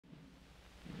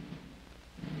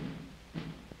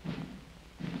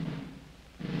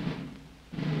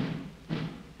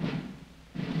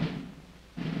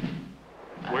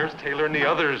Where's Taylor and the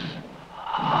others?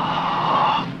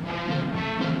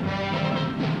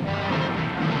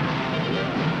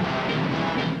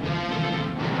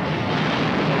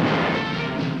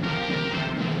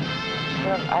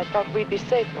 Well, I thought we'd be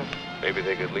safer. Maybe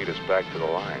they could lead us back to the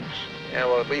lines. Yeah,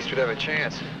 well, at least we'd have a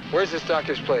chance. Where's this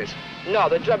doctor's place? No,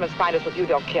 the Germans find us if you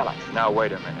don't kill us. Now,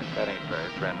 wait a minute. That ain't very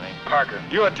friendly. Parker.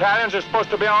 You Italians are supposed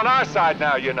to be on our side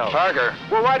now, you know. Parker.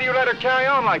 Well, why do you let her carry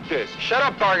on like this? Shut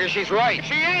up, Parker. She's right.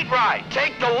 She ain't right.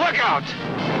 Take the lookout.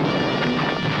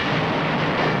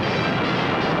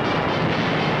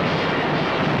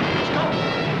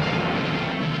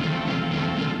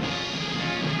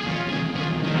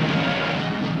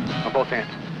 On both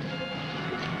ends.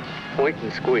 Point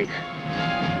and squeeze.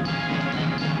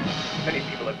 Many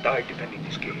people have died defending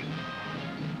this cave.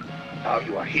 Now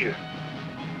you are here.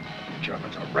 The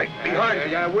Germans are right behind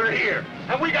you. Yeah, we're here.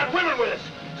 And we got women with us.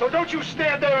 So don't you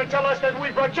stand there and tell us that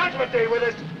we brought Judgment Day with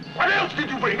us. What else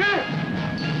did you bring, huh?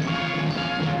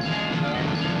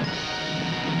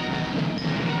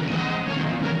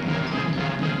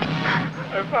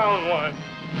 I found one.